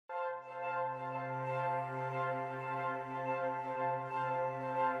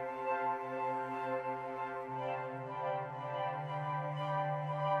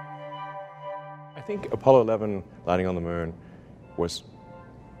think Apollo 11 landing on the moon was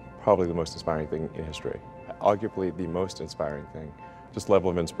probably the most inspiring thing in history. Arguably the most inspiring thing. Just the level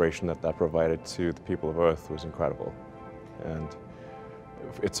of inspiration that provided to the people of Earth was incredible. And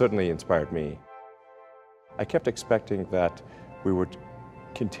it certainly inspired me. I kept expecting that we would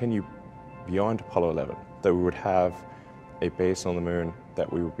continue beyond Apollo 11, that we would have a base on the moon,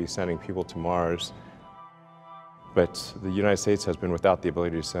 that we would be sending people to Mars. But the United States has been without the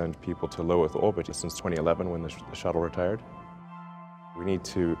ability to send people to low Earth orbit since 2011 when the shuttle retired. We need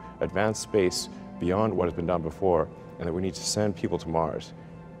to advance space beyond what has been done before, and that we need to send people to Mars,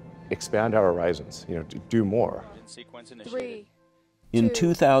 expand our horizons, to do more. In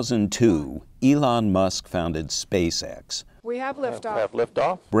 2002, Elon Musk founded SpaceX. We have liftoff. We have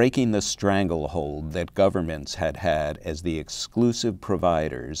liftoff. Breaking the stranglehold that governments had had as the exclusive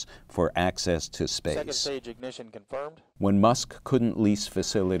providers for access to space. Second stage ignition confirmed. When Musk couldn't lease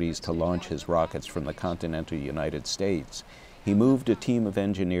facilities to launch his rockets from the continental United States, he moved a team of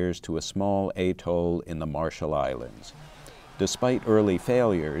engineers to a small atoll in the Marshall Islands. Despite early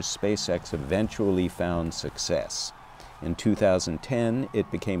failures, SpaceX eventually found success. In 2010,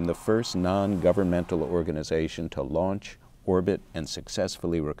 it became the first non-governmental organization to launch, orbit, and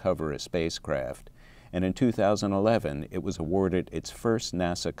successfully recover a spacecraft. And in 2011, it was awarded its first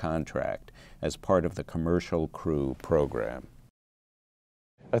NASA contract as part of the Commercial Crew program.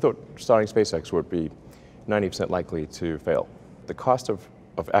 I thought starting SpaceX would be 90% likely to fail. The cost of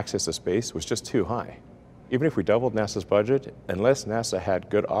access to space was just too high. Even if we doubled NASA's budget, unless NASA had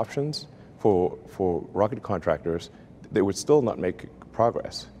good options for rocket contractors, they would still not make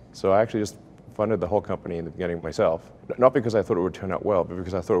progress. So I actually just funded the whole company in the beginning myself, not because I thought it would turn out well, but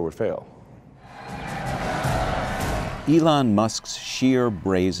because I thought it would fail. Elon Musk's sheer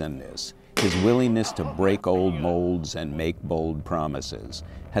brazenness, his willingness to break old molds and make bold promises,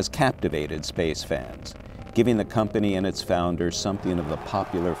 has captivated space fans, giving the company and its founders something of the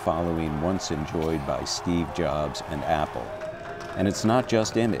popular following once enjoyed by Steve Jobs and Apple. And it's not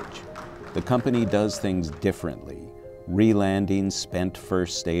just image. The company does things differently, re-landing spent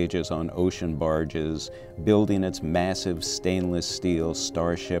first stages on ocean barges, building its massive stainless steel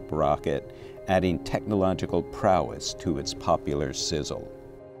Starship rocket, adding technological prowess to its popular sizzle.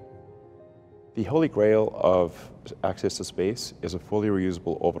 The holy grail of access to space is a fully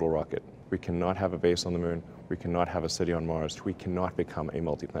reusable orbital rocket. We cannot have a base on the moon. We cannot have a city on Mars. We cannot become a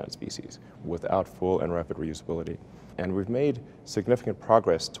multi-planet species without full and rapid reusability. And we've made significant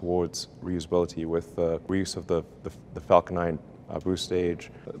progress towards reusability with the reuse of the Falcon 9 boost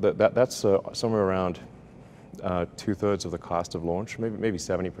stage. That's somewhere around 2/3 of the cost of launch, maybe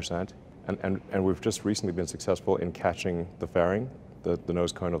 70%. And we've just recently been successful in catching the fairing, the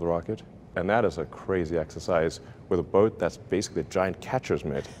nose cone of the rocket. And that is a crazy exercise with a boat that's basically a giant catcher's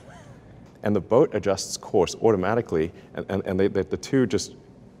mitt. And the boat adjusts course automatically, and the two just,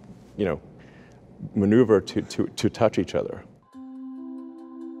 maneuver to touch each other.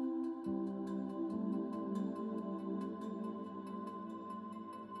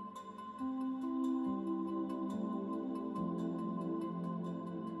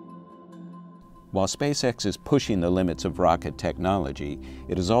 While SpaceX is pushing the limits of rocket technology,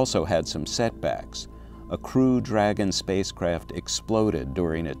 it has also had some setbacks. A Crew Dragon spacecraft exploded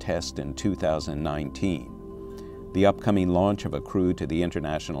during a test in 2019. The upcoming launch of a crew to the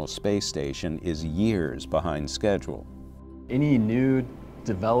International Space Station is years behind schedule. Any new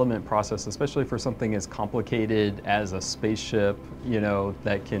development process, especially for something as complicated as a spaceship,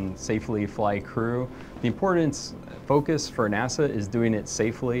 that can safely fly crew, the focus for NASA is doing it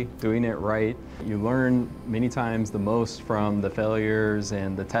safely, doing it right. You learn many times the most from the failures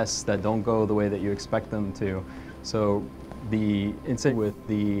and the tests that don't go the way that you expect them to. So the incident with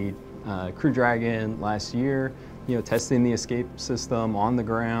the Crew Dragon last year, testing the escape system on the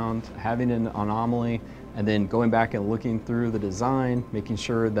ground, having an anomaly, and then going back and looking through the design, making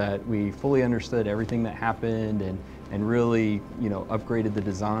sure that we fully understood everything that happened and really, upgraded the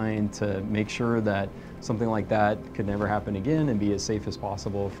design to make sure that something like that could never happen again and be as safe as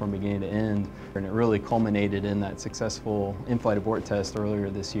possible from beginning to end. And it really culminated in that successful in-flight abort test earlier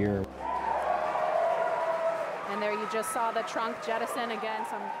this year. And there you just saw the trunk jettison again,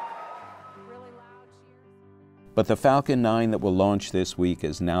 some really loud cheers. But the Falcon 9 that will launch this week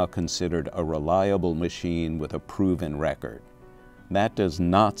is now considered a reliable machine with a proven record. That does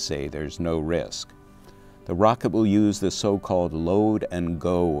not say there's no risk. The rocket will use the so-called load and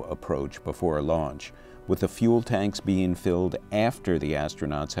go approach before launch, with the fuel tanks being filled after the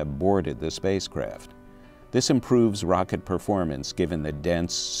astronauts have boarded the spacecraft. This improves rocket performance given the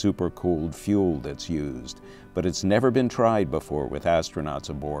dense, supercooled fuel that's used, but it's never been tried before with astronauts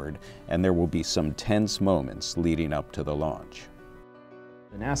aboard, and there will be some tense moments leading up to the launch.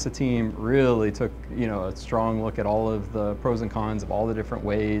 The NASA team really took, a strong look at all of the pros and cons of all the different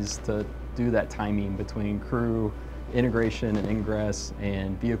ways to do that timing between crew, integration and ingress,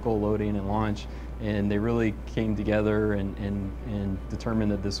 and vehicle loading and launch, and they really came together and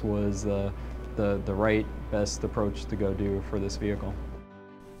determined that this was the right, best approach to go do for this vehicle.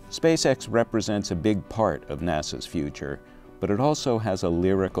 SpaceX represents a big part of NASA's future, but it also has a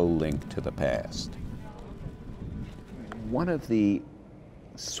lyrical link to the past. One of the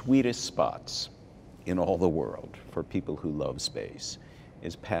sweetest spots in all the world for people who love space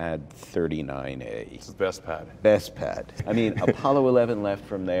is pad 39A. It's the best pad. Best pad. I mean, Apollo 11 left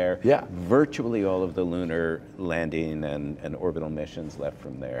from there. Yeah. Virtually all of the lunar landing and orbital missions left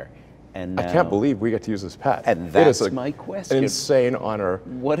from there. And now, I can't believe we get to use this pad. And that's my question. An insane honor.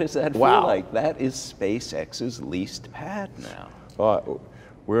 What does that feel like? That is SpaceX's leased pad now.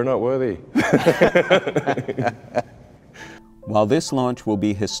 We're not worthy. While this launch will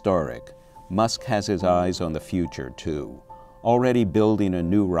be historic, Musk has his eyes on the future too, already building a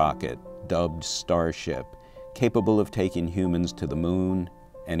new rocket dubbed Starship, capable of taking humans to the moon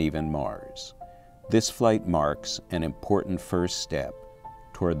and even Mars. This flight marks an important first step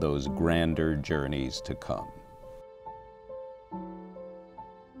toward those grander journeys to come.